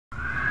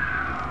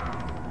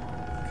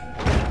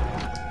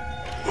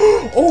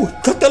Oh,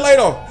 cut that light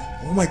off.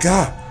 Oh my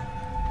god.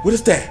 What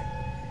is that?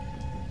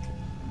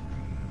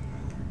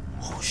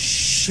 Oh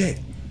shit.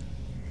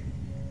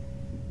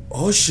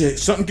 Oh shit.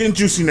 Something getting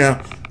juicy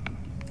now.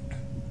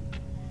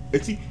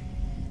 Is he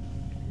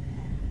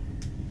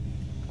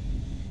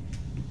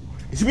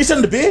being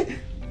sent to bed?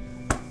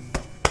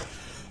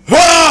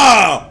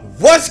 Ah!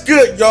 What's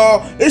good,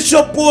 y'all? It's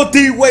your boy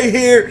D-Way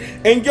here,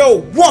 and yo,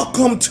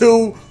 welcome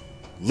to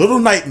Little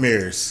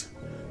Nightmares.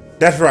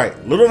 That's right,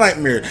 Little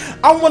Nightmares.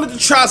 I wanted to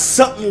try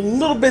something a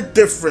little bit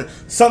different,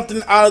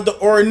 something out of the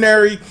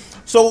ordinary.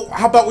 So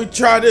how about we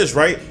try this,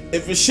 right?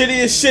 If it's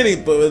shitty, it's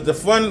shitty, but if the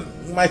fun,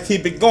 we might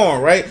keep it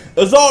going, right?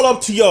 It's all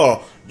up to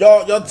y'all.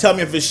 Y'all tell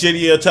me if it's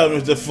shitty or tell me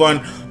if it's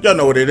fun. Y'all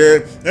know what it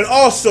is. And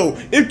also,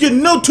 if you're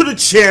new to the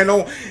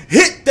channel,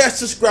 hit that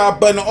subscribe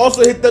button.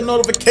 Also hit that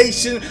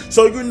notification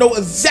so you know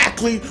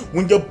exactly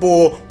when your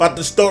boy about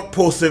to start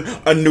posting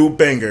a new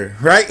banger,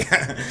 right?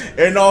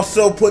 And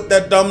also put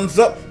that thumbs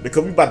up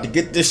because we about to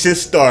get this shit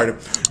started.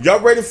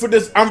 Y'all ready for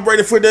this? I'm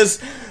ready for this.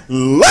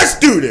 Let's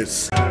do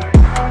this.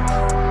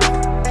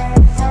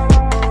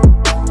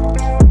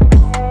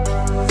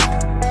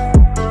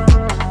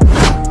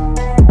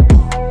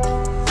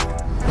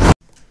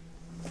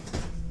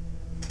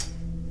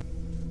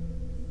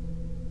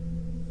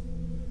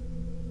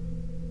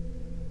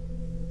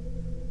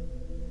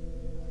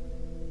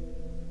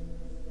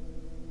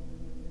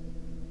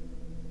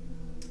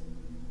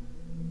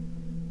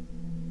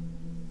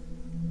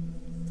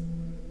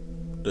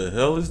 The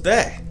hell is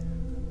that?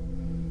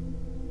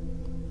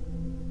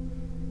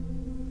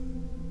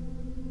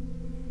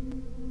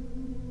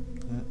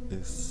 That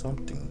is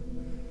something.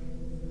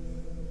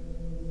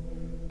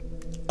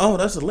 Oh,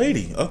 that's a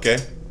lady. Okay.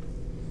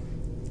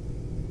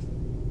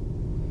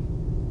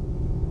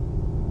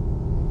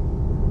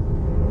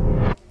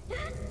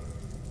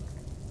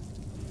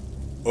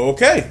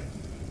 Okay.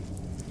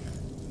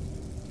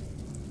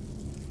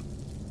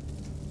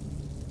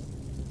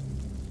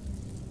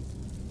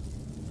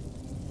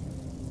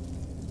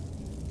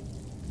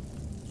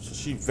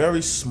 She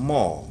very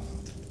small.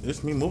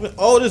 It's me moving.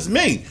 Oh, this is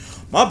me.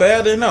 My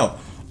bad, I didn't know.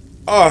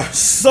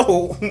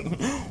 So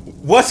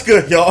what's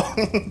good, y'all?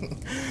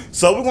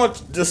 So we're going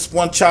to just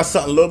want to try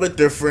something a little bit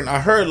different.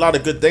 I heard a lot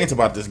of good things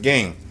about this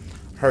game.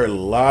 Heard a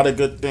lot of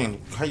good things.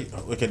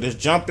 Okay, this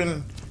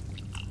jumping.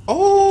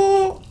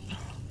 Oh,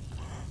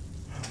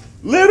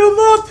 lit him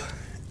up.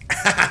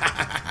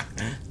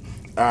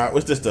 Alright,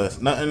 what's this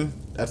does? Nothing.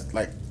 That's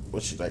like,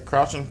 what's she like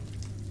crouching?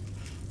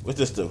 What's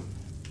this do?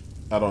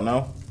 I don't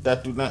know.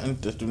 That do nothing.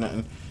 This do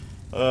nothing.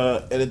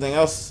 Anything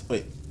else?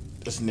 Wait,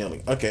 just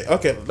kneeling. Okay,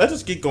 okay. Let's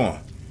just keep going.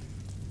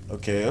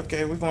 Okay,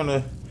 okay. We're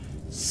gonna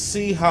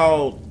see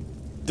how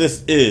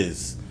this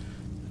is.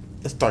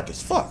 It's dark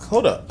as fuck.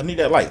 Hold up. I need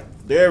that light.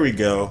 There we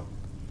go.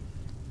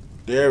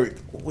 There we go.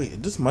 Wait, is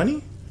this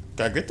money?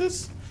 Can I get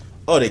this?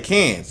 Oh, they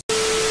can.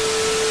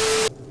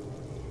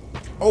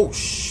 Oh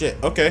shit.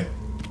 Okay.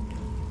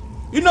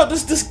 You know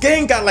this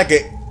game got like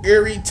an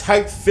eerie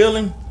type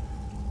feeling,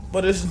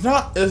 but it's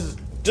not. It's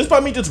just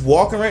by me just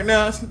walking right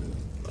now, it's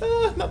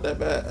not that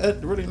bad.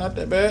 It's really not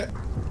that bad.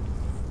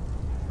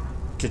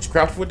 Get you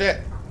crouched with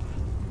that?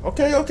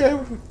 Okay, okay.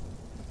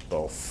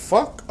 The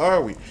fuck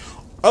are we?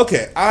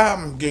 Okay,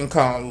 I'm getting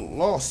kind of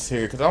lost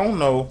here because I don't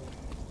know.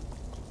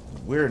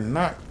 We're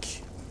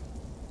not.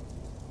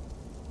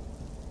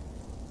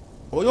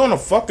 Oh, you on a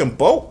fucking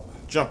boat?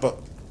 Jump up,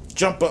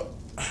 jump up,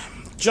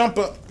 jump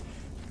up,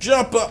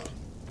 jump up.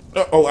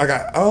 Oh, I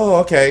got. Oh,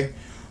 okay.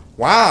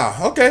 Wow.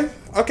 Okay.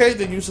 Okay,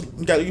 then you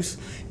gotta use.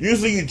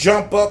 Usually you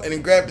jump up and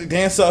then grab the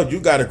dance out.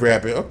 You gotta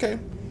grab it. Okay.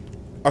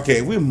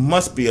 Okay, we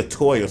must be a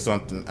toy or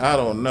something. I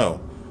don't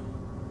know.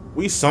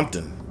 We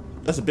something.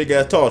 That's a big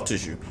ass tall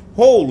tissue.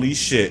 Holy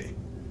shit.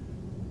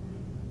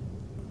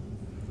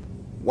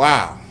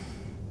 Wow.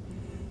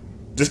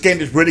 This game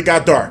just really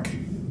got dark.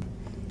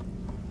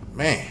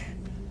 Man.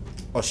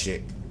 Oh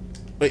shit.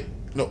 Wait.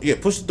 No. Yeah.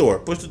 Push the door.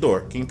 Push the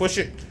door. Can you push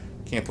it?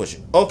 Can't push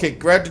it. Okay.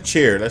 Grab the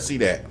chair. Let's see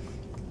that.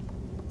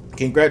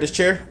 Can you grab this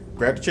chair?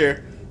 Grab the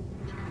chair.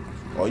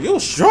 Oh, you're a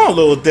strong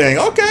little thing.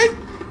 Okay.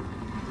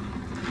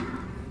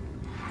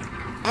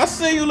 I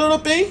see you, little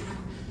B.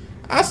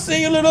 I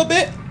see you a little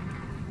bit.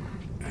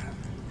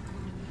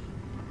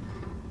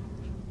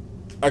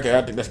 Okay,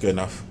 I think that's good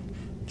enough.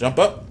 Jump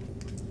up.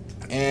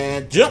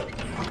 And jump.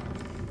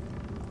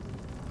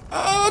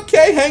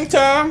 Okay, hang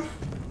time.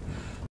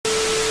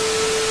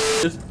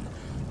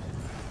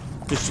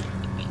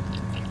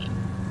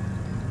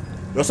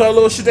 Y'all saw a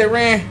little shit that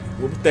ran?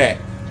 What was that?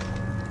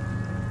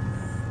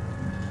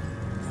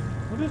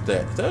 What is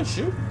that? Is that a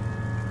shoe?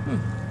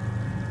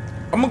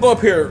 I'm gonna go up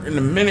here in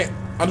a minute.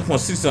 I just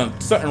want to see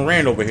something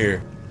ran over here.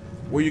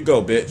 Where you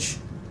go, bitch?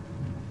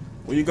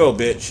 Where you go,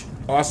 bitch?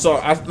 Oh,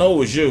 I know it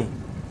was you.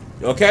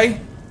 You okay?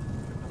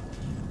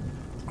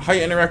 How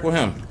you interact with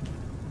him?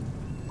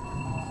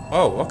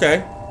 Oh,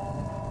 okay.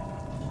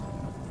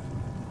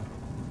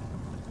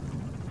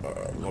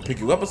 Gonna pick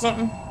you up or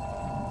something?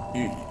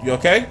 You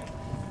okay?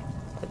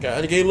 Okay,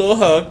 I gave you a little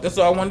hug. That's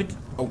all I wanted to.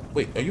 Oh,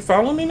 wait, are you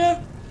following me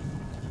now?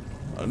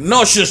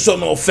 No, it's just so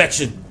no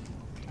affection.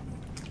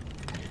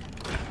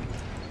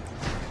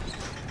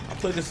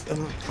 play this.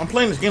 I'm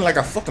playing this game like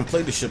I fucking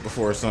played this shit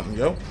before or something,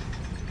 yo.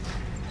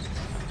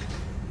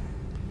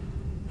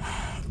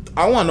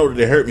 I want to know that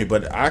they hurt me,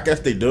 but I guess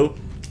they do.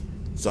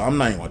 So I'm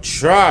not even gonna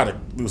try to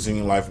lose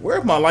any life.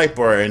 Where's my life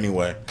bar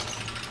anyway?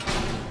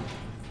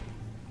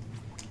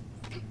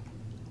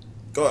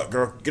 Go up,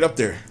 girl. Get up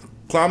there.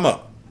 Climb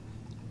up.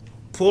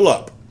 Pull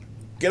up.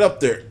 Get up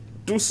there.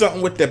 Do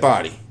something with that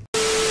body.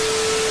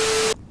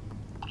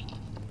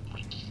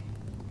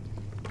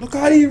 Look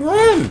how he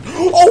run.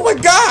 Oh my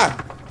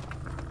god.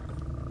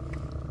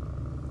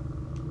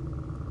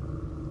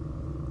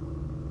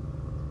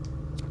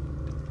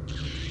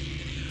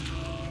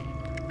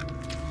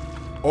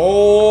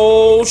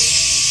 Oh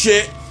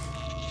shit.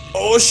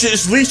 Oh shit.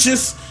 It's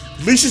leashes.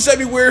 Leashes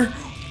everywhere.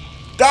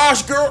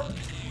 Dodge, girl.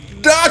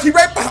 Dodge. He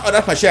right behind. Oh,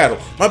 that's my shadow.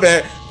 My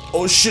bad.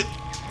 Oh shit.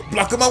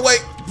 Blocking my way.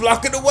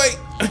 Blocking the way.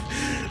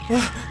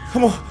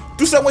 Come on.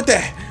 Do something with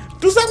that.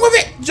 Do something with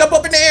it. Jump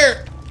up in the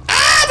air.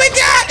 Oh my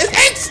god. It's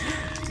X.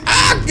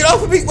 Ah, get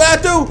off of me. What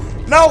I do?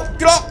 No.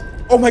 Get off.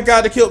 Oh my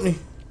god. They killed me.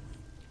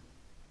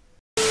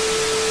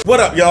 What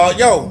up, y'all?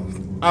 Yo.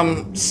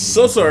 I'm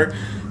so sorry.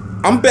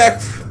 I'm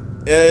back.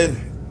 And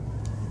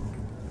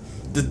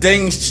the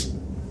things,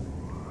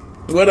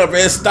 whatever,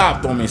 it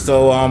stopped on me.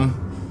 So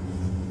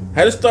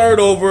had to start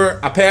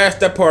over. I passed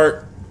that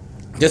part.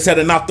 Just had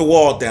to knock the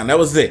wall down. That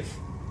was it.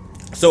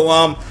 So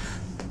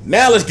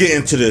now let's get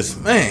into this,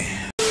 man.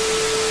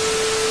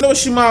 You know what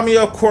she remind me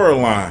of?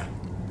 Coraline.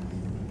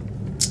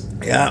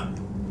 Yeah,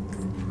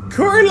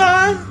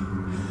 Coraline.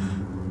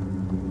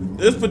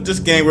 This is what this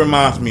game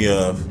reminds me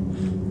of.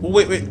 Oh,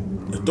 wait,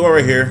 the door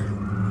right here.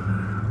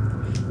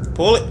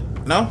 Pull it.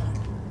 No.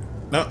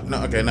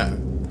 Okay,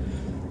 nothing.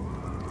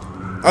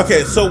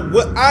 Okay, so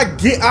what I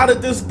get out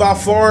of this by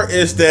far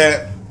is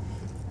that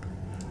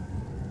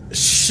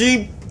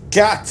she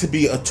got to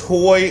be a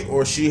toy,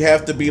 or she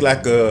have to be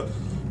like a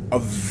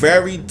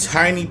very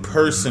tiny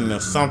person or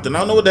something. I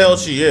don't know what the hell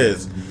she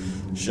is.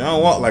 She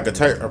don't walk like a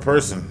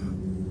person.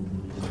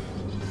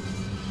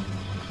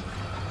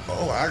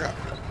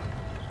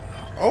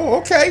 Oh,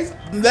 okay.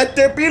 Let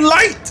there be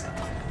light.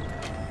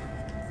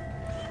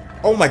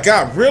 Oh my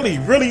god, really?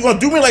 Really? You gonna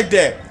do me like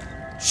that?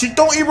 She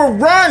don't even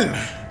run!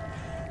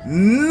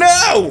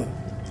 No!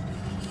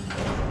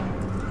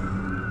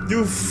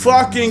 You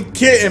fucking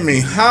kidding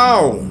me.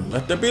 How?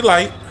 Let there be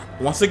light.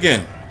 Once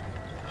again.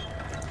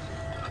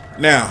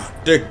 Now,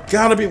 there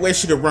gotta be a way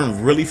she can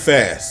run really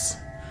fast.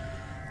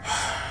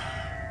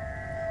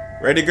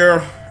 Ready,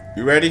 girl?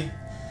 You ready?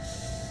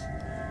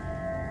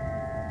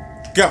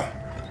 Go.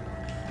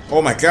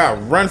 Oh my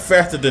god, run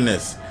faster than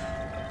this.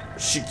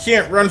 She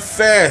can't run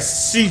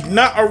fast. She's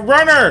not a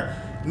runner.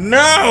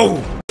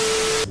 No!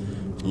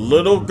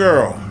 Little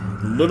girl.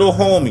 Little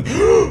homie.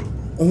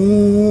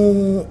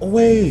 Oh,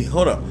 wait.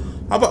 Hold up.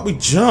 How about we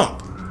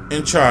jump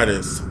and try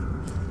this?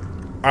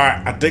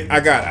 Alright, I think I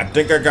got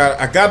it.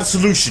 I got a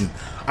solution.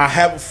 I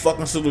have a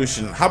fucking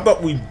solution. How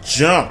about we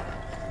jump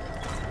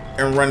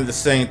and run at the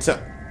same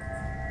time?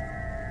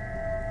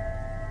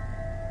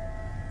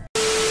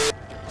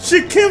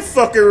 She can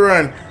fucking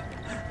run.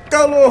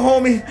 Go, little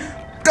homie.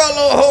 Go,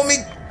 little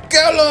homie.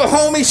 Go, little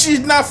homie. She's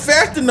not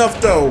fast enough,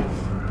 though.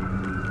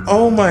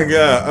 Oh, my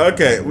God.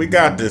 Okay, we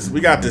got this. We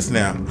got this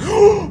now.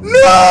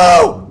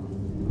 No!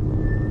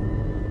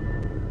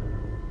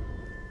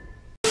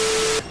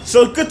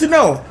 So, good to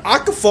know. I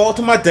could fall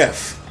to my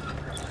death.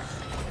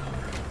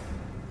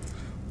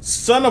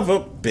 Son of a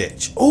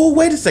bitch. Oh,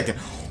 wait a second.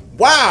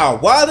 Wow.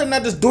 Why didn't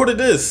I just do to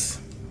this?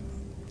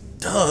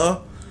 Duh.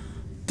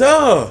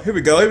 Duh. Here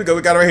we go. Here we go.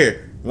 We got it right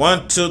here.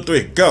 1, 2,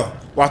 3. Go.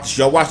 Watch this,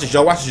 y'all. Watch this,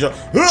 y'all. Watch this, y'all.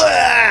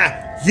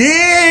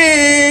 Yeah!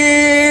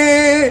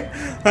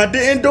 I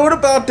didn't do it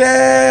about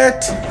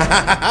that.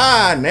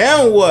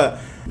 Now what?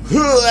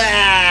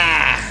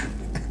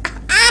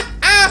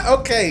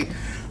 Okay.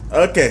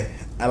 Okay.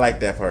 I like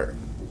that part.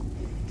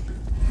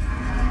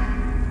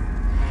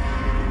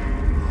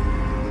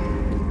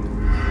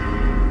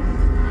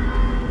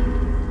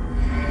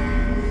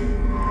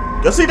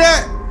 Y'all see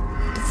that?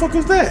 What the fuck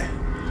is that?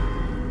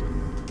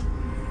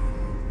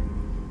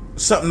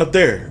 Something up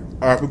there.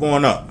 Alright, we're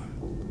going up.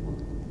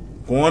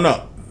 Going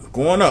up.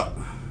 Going up.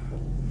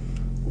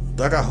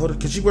 Do I got hold of?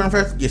 Can she run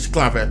fast? Yeah, she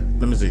climb fast.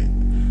 Let me see.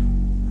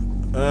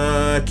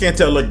 Can't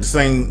tell like the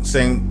same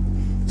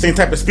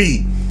type of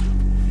speed.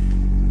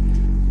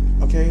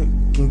 Okay,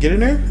 can you get in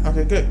there?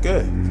 Okay, good.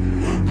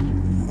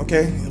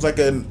 Okay, it's like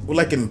we're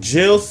like in a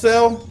jail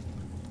cell.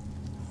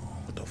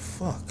 What the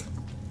fuck?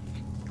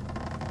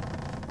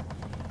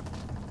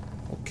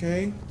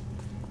 Okay.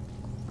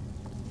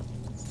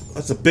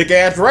 That's a big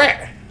ass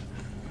rat.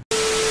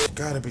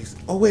 Gotta be.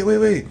 Oh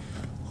wait.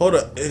 Hold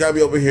up. It gotta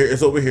be over here.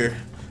 It's over here.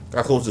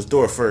 Gotta close this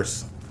door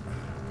first.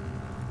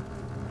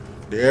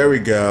 There we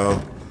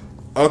go.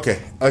 Okay.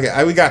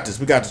 We got this.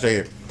 We got this right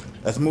here.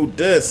 Let's move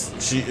this.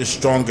 She is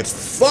strong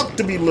as fuck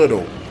to be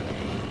little.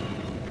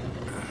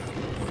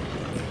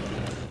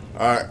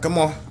 Alright, come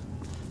on.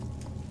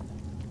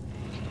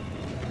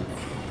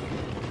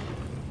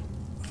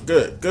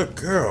 Good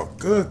girl.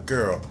 Good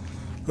girl.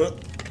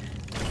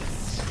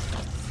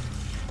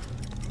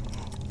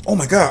 Oh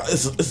my god,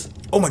 it's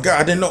oh my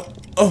god, I didn't know.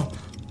 Oh,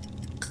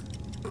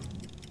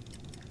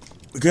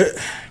 we good?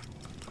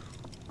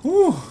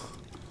 Whew.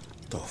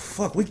 The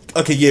fuck?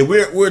 Okay, yeah,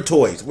 we're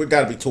toys. We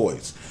gotta be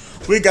toys.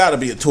 We gotta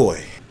be a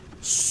toy.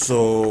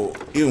 So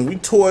either we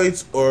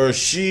toys or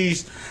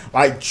she's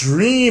like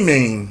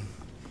dreaming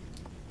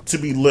to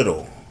be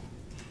little.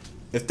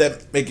 If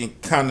that making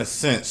kind of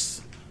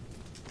sense.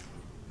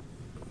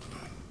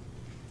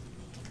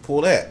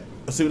 Pull that.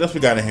 Let's see what else we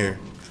got in here.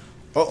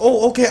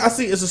 Oh, okay. I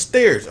see. It's a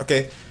stairs.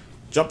 Okay,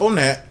 jump on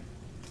that.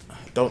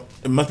 Don't.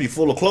 It must be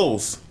full of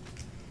clothes.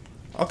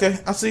 Okay,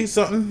 I see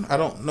something. I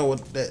don't know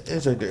what that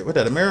is right there. What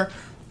that? A mirror?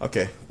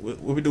 Okay.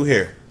 What we do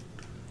here?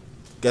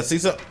 Got to see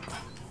something?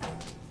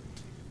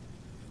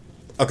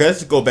 Okay,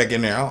 let's go back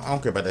in there. I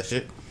don't care about that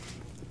shit.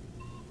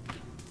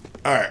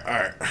 All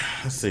right.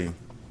 Let's see.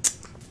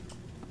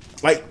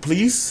 Like,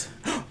 please.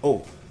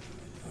 Oh,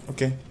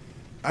 okay.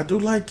 I do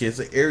like it. It's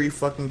an airy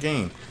fucking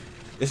game.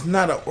 It's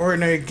not an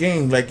ordinary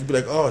game. Like, you'd be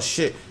like, oh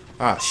shit.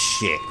 Ah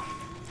shit.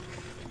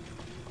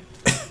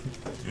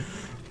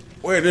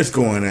 Where's this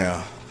going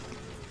now?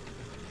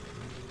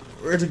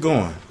 Where's it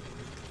going?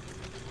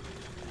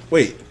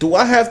 Wait, do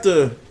I have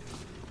to?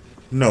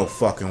 No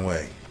fucking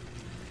way.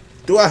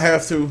 Do I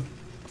have to?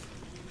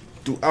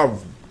 I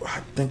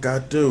think I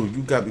do.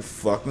 You gotta be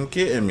fucking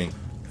kidding me.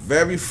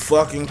 Very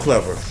fucking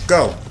clever.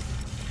 Go.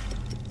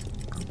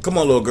 Come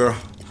on, little girl.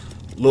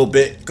 A little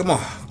bit. Come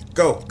on.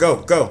 Go.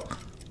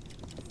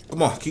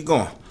 Come on. Keep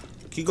going.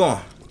 Keep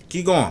going.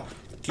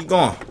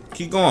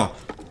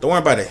 Don't worry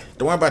about it.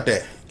 Don't worry about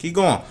that. Keep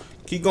going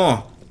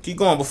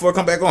before I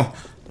come back on.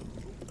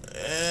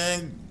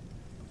 And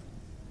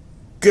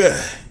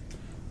good.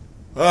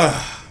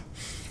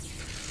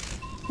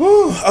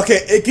 Okay,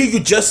 it gave you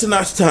just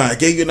enough time.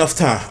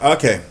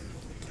 Okay.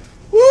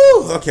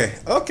 Woo. Okay.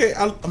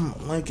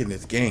 I'm liking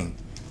this game.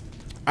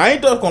 I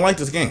ain't gonna like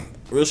this game.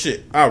 Real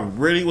shit. I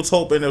really was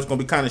hoping it was gonna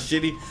be kind of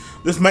shitty.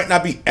 This might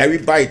not be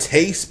everybody's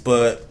taste,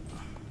 but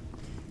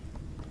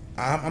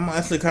I'm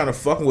actually kind of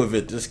fucking with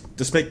it.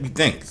 Just make me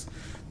think.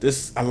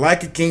 I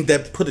like a game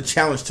that put a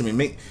challenge to me.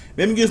 Make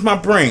me use my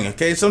brain.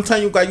 Okay.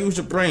 Sometimes you gotta use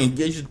your brain.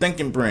 Use your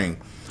thinking brain.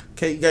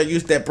 Okay. You gotta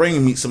use that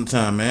brain meat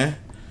sometime, man.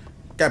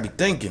 Gotta be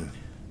thinking.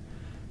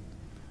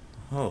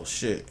 Oh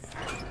shit.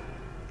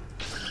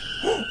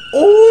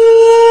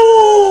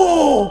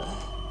 Oh!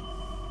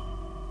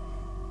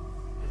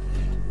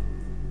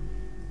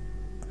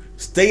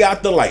 Stay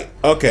out the light.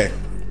 Okay,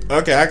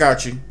 I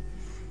got you.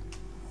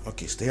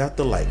 Okay, stay out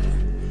the light.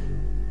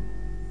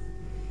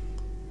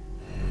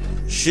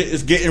 Shit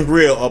is getting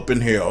real up in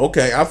here.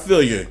 Okay, I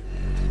feel you.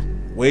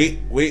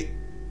 Wait.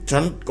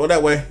 Go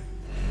that way.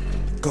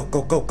 Go.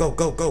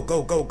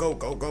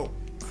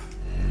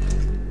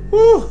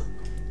 Woo!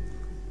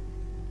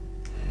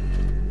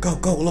 Go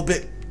a little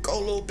bit.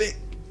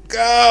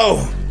 Go.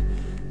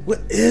 What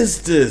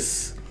is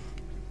this?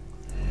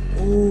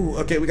 Ooh,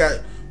 okay, we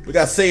got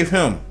to save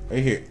him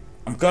right here.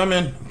 I'm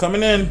coming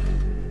in.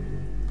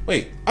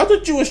 Wait, I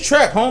thought you was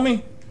trapped,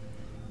 homie.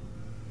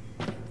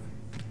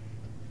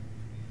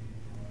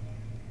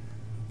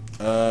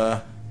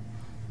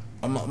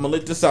 I'm gonna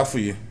let this out for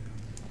you.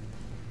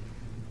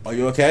 Are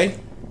you okay?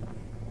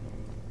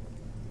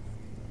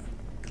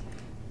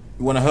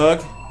 You want a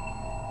hug?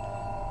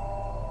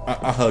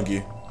 I'll hug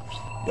you.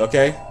 You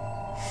okay?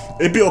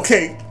 It'd be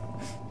okay.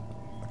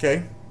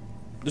 Okay?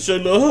 Just show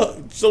you a little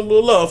hug. Show a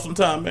little love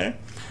sometime, man.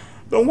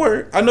 Don't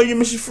worry. I know you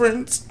miss your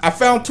friends. I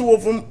found 2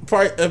 of them.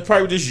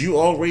 Probably just you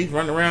always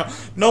running around.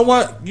 Know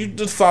what? You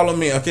just follow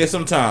me, okay?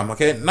 Sometime,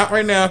 okay? Not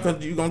right now,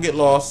 because you're going to get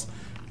lost.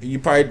 You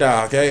probably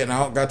die, okay? And I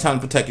don't got time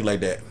to protect you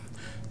like that.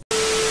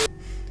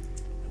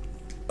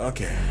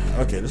 Okay.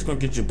 Let's go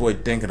get your boy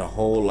thinking a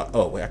whole lot.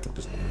 Oh, wait. I can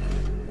just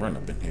run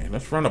up in here.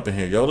 Let's run up in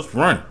here, yo. Let's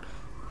run.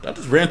 I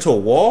just ran to a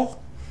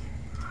wall.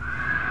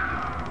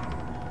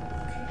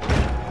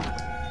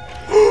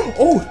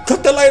 Oh,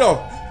 cut the light off.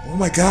 Oh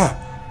my god.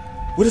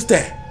 What is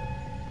that?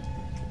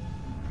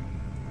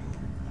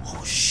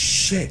 Oh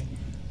shit.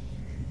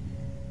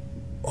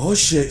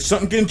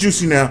 Something getting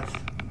juicy now.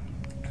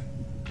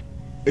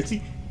 Is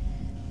he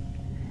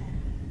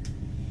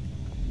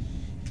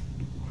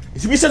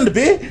be sitting in the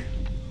bed?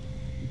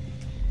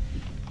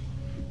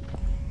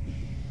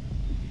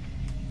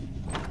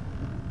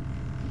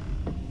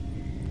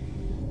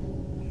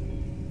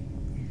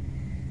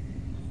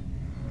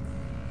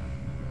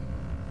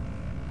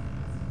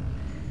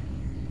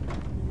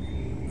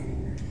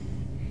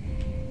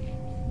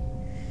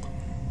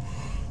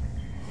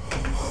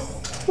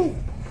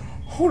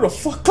 Hold the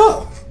fuck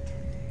up.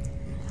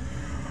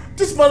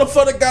 This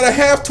motherfucker got a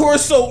half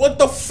torso. What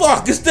the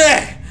fuck is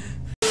that?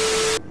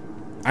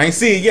 I ain't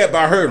seen it yet, but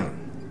I heard him.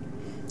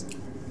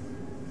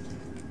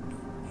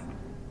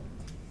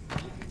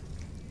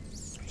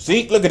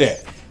 See? Look at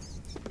that.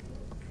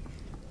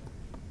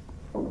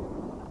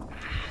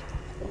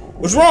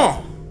 What's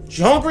wrong?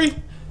 You hungry?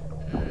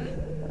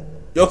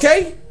 You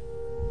okay?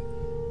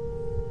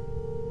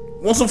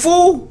 Want some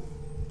food?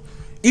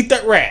 Eat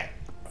that rat.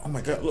 Oh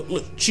my god,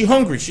 look, she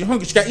hungry. She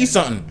gotta eat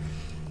something.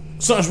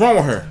 Something's wrong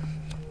with her.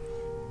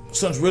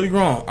 Something's really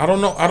wrong. I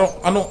don't know. I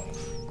don't.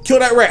 Kill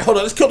that rat. Hold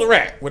on. Let's kill the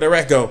rat. Where'd that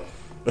rat go?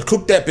 Let's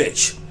cook that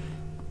bitch.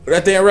 Where'd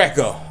that damn rat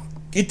go?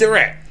 Eat the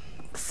rat.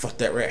 Fuck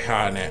that rat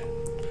hiding that.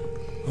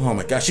 Oh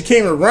my god. She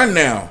can't even run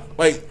now.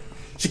 Like,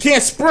 she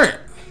can't sprint.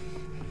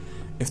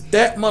 If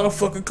that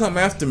motherfucker come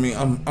after me,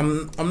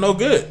 I'm no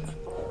good.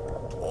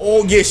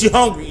 Oh yeah, she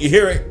hungry. You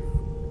hear it?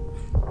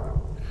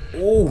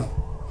 Oh,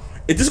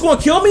 is this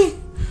gonna kill me?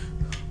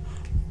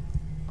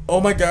 Oh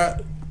my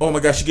god. Oh my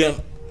god. She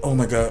getting. Oh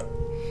my god.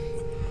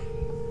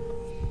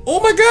 Oh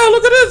my god,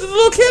 look at this, there's a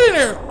little kid in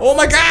there. Oh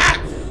my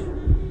god.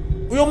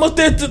 We almost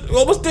there,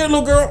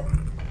 little girl.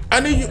 I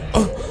need you.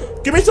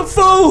 Give me some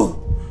food.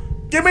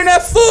 Give me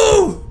that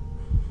food.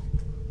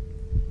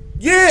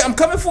 Yeah, I'm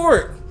coming for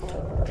it.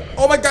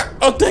 Oh my god.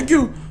 Oh, thank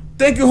you.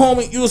 Thank you,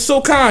 homie. You were so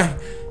kind.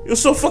 You were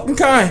so fucking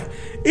kind.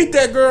 Eat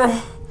that,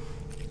 girl.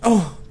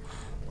 Oh.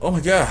 Oh my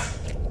god.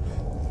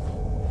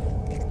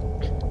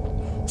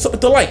 What's up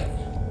with the light?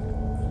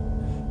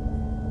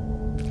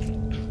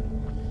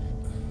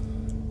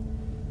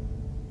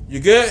 You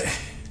good?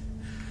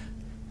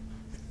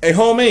 Hey,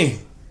 homie.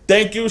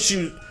 Thank you.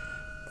 She.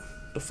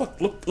 The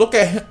fuck? Look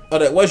at him. Oh,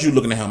 that was you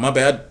looking at him. My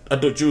bad. I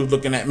thought you was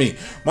looking at me.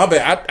 My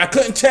bad. I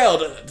couldn't tell.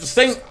 The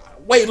same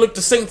way looked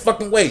the same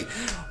fucking way.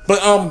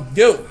 But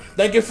yo,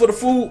 thank you for the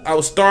food. I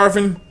was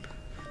starving.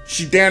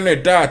 She down there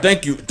died.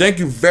 Thank you. Thank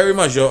you very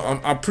much, yo.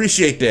 I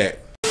appreciate that.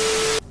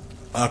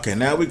 Okay,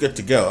 now we good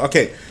to go.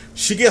 Okay,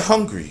 she get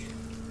hungry.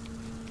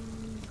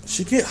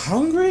 She get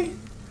hungry?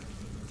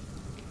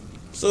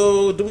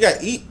 So do we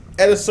gotta eat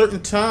at a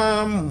certain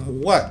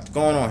time? What's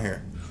going on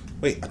here?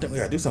 Wait, I think we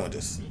gotta do something with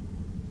this.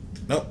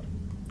 Nope.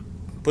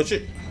 Push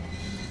it.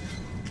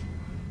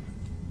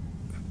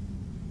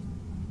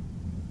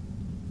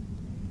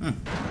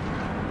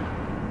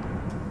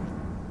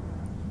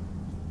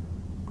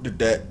 Did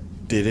that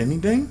did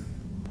anything?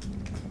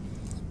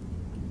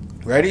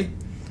 Ready?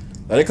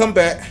 Let it come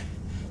back.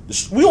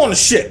 We on the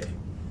ship.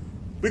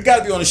 We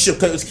gotta be on the ship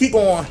because keep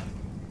on.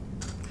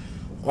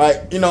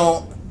 Like, you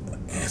know,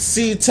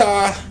 sea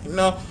tie, you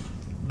know,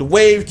 the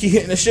wave keep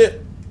hitting the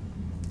ship.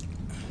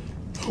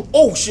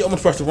 Oh shit, I'm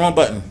gonna press the wrong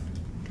button.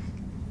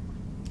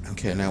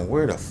 Okay, now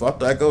where the fuck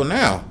do I go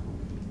now?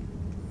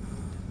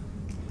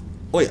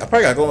 Wait, I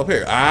probably gotta go up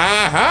here.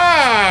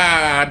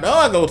 Aha! I know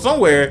I go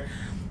somewhere.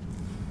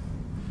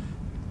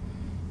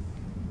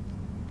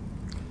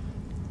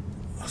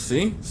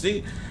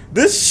 See?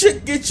 This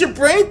shit gets your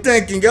brain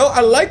thinking, yo.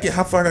 I like it.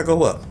 How far I gotta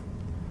go up?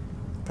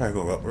 Probably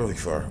go up really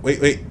far.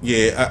 Wait.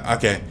 Yeah,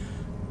 okay.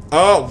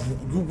 Oh,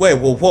 wait,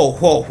 whoa.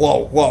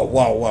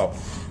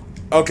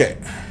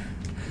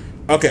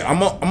 Okay, I'm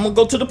gonna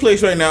go to the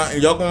place right now,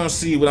 and y'all gonna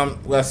see what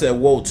I said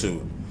whoa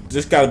to.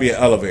 Just gotta be an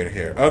elevator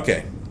here.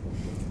 Okay.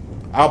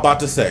 I was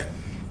about to say.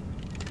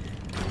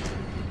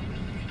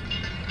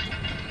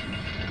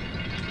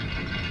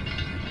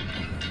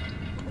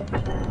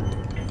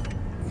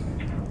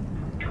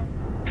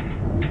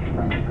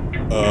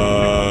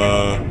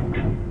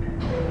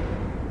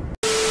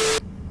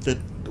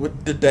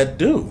 What did that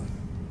do?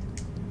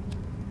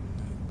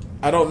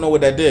 I don't know what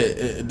that did.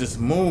 It just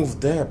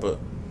moved there, but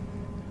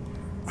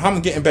how am I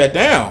getting back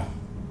down?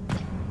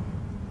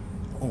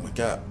 Oh my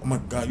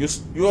god, you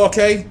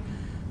okay?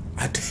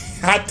 I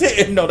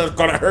didn't know that's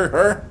gonna hurt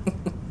her.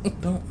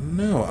 Don't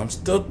know. I'm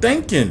still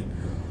thinking.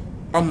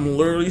 I'm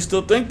literally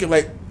still thinking.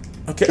 Like,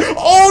 okay.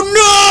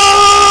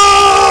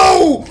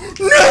 Oh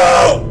no!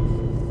 No!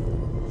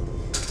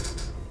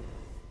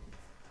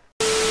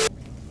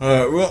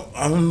 Well,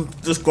 I'm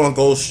just gonna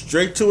go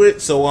straight to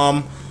it. So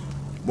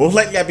most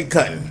likely I'll be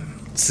cutting.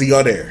 See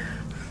y'all there.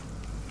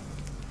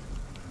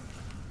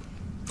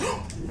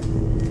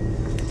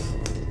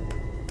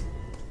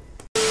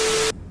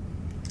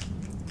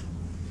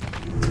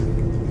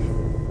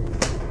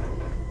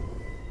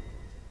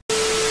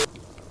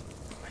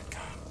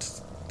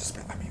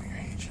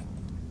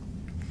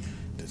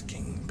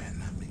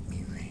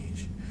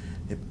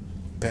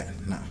 Better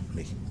not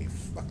make me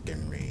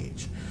fucking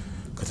rage.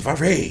 Cause if I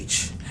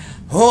rage,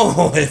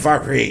 oh,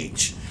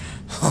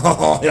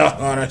 y'all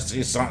gonna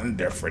see something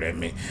different in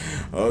me.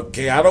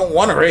 Okay, I don't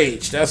wanna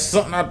rage. That's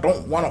something I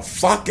don't wanna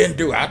fucking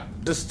do.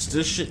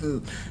 This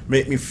shouldn't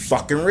make me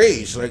fucking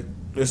rage. Like,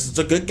 this is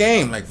a good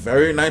game. Like,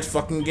 very nice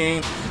fucking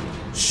game.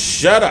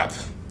 Shut up.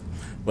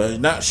 But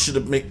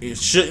it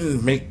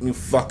shouldn't make me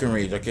fucking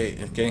rage,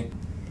 okay?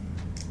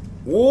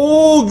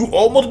 Ooh, you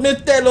almost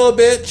missed that little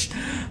bitch.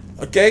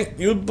 Okay,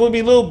 you would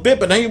be a little bit,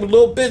 but now you a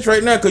little bitch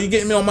right now because you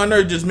getting me on my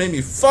nerves. Just made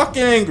me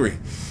fucking angry.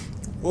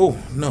 Oh,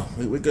 no,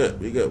 we good.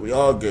 We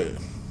all good.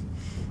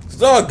 It's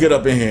all good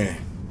up in here.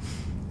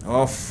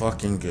 All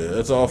fucking good.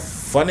 It's all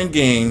fun and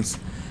games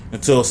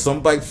until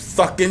somebody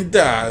fucking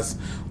dies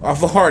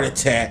off a heart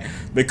attack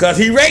because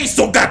he raged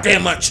so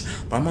goddamn much.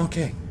 But I'm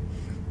okay.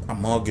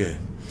 I'm all good.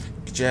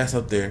 Get your ass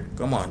up there.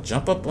 Come on,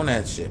 jump up on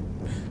that shit.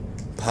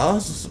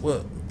 Pause?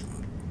 What?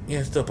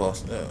 Yeah, still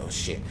pause. Oh,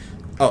 shit.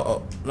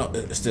 Oh, no,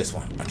 it's this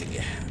one. Okay,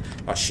 yeah.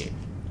 Oh, shit.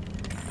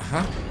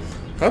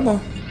 Come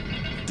on.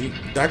 Do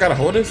I gotta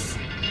hold this? I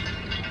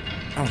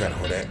don't gotta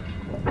hold that.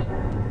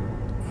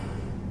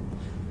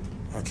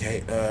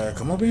 Okay,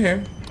 come over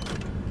here.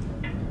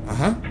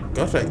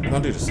 Go straight. I'm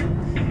gonna do this.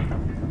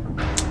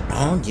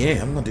 Oh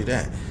yeah, I'm gonna do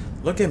that.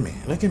 Look at me.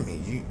 Look at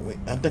me. Wait,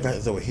 I think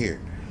it's over here.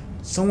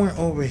 Somewhere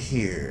over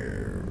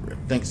here. I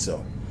think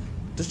so.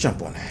 Just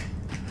jump on that.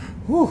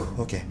 Whew.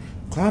 Okay.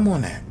 Climb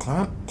on that.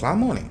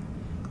 Climb on it.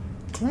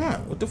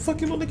 Climb. What the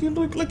fuck you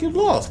look like you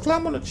lost?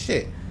 Climb on the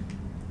shit.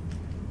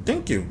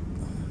 Thank you.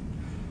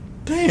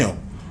 Damn.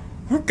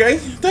 Okay.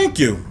 Thank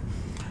you.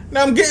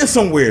 Now I'm getting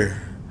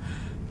somewhere.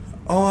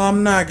 Oh,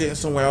 I'm not getting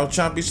somewhere. I was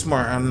trying to be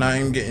smart. I'm not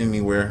even getting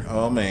anywhere.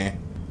 Oh man.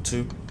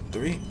 2,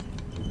 3.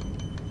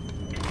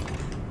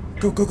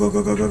 Go, go, go,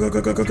 go, go, go, go,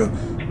 go, go, go, go.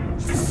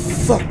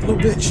 Fuck, little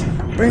bitch.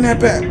 Bring that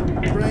back.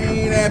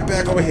 Bring that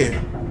back over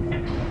here.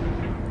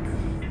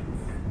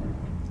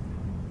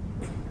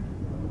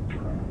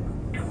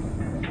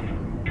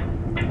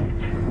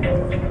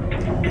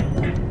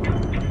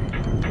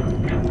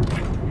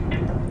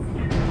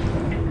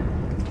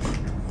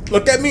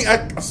 Look at me.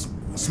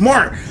 I'm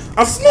smart.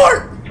 I'm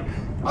smart.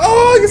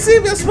 Oh, you see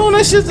me? I spawn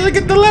that shit to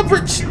get the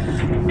leverage.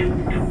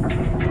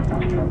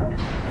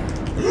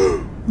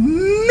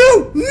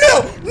 No,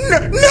 no,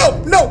 no,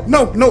 no, no,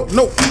 no, no,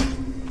 no.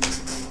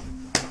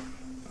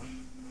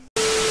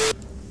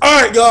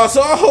 Alright, y'all,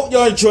 so I hope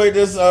y'all enjoyed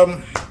this.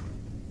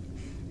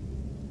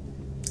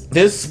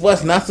 This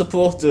was not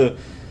supposed to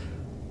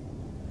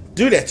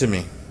do that to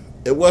me.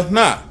 It was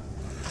not.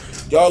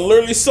 Y'all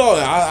literally saw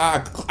it.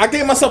 I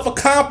gave myself a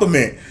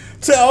compliment.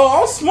 Said,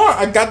 oh, I'm smart.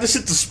 I got this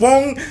shit to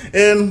spawn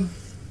and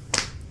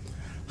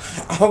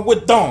I'm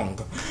with Dong.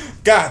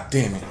 God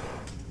damn it.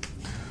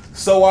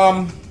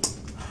 So,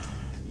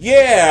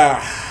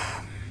 yeah.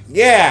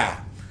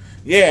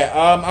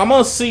 I'm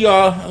gonna see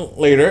y'all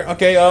later.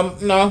 Okay,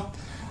 no.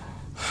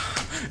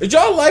 If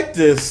y'all like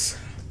this,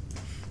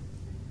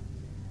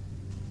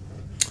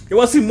 you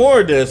wanna see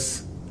more of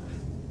this,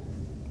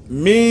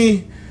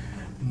 me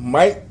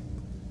might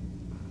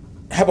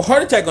have a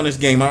heart attack on this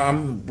game.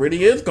 I'm really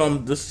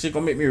this shit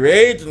gonna make me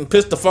rage and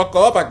piss the fuck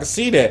off. I can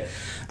see that.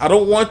 I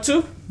don't want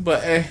to,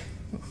 but I'm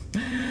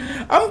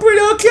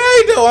pretty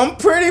okay though. I'm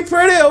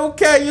pretty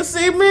okay. You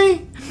see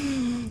me?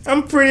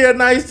 I'm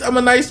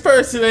a nice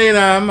person, ain't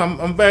I?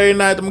 I'm very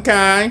nice. I'm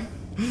kind.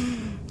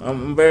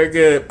 I'm very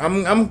good.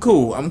 I'm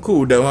cool. I'm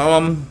cool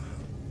though.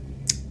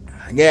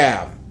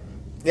 Yeah,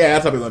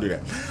 that's how we're gonna do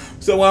that.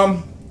 So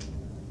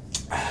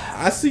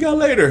I see y'all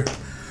later.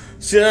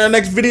 See you in the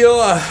next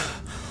video.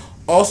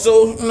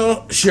 Also, you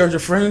know, share with your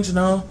friends. You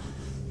know,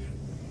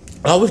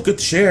 always good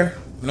to share.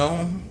 You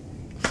know.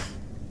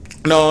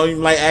 No, you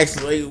might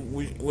ask like,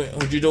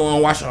 what you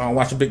doing?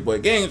 Watching Big Boy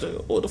Games?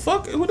 Like, what the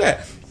fuck? Who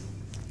that?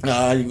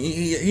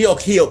 He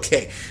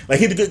okay. Like,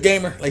 he's a good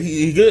gamer. Like,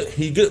 he good.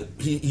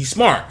 He's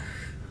smart.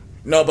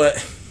 No, but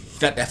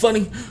he's not that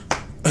funny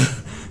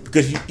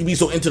because you be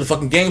so into the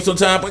fucking game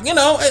sometimes. But you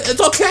know,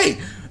 it's okay.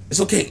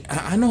 It's okay.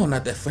 I know I'm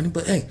not that funny,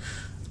 but hey,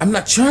 I'm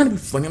not trying to be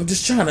funny. I'm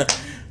just trying to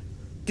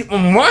get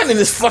my mind in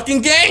this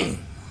fucking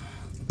game.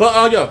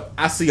 But yo,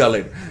 I'll see y'all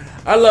later.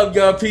 I love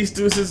y'all. Peace,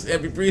 deuces,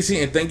 and be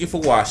breezy, and thank you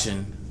for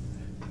watching.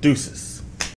 Deuces.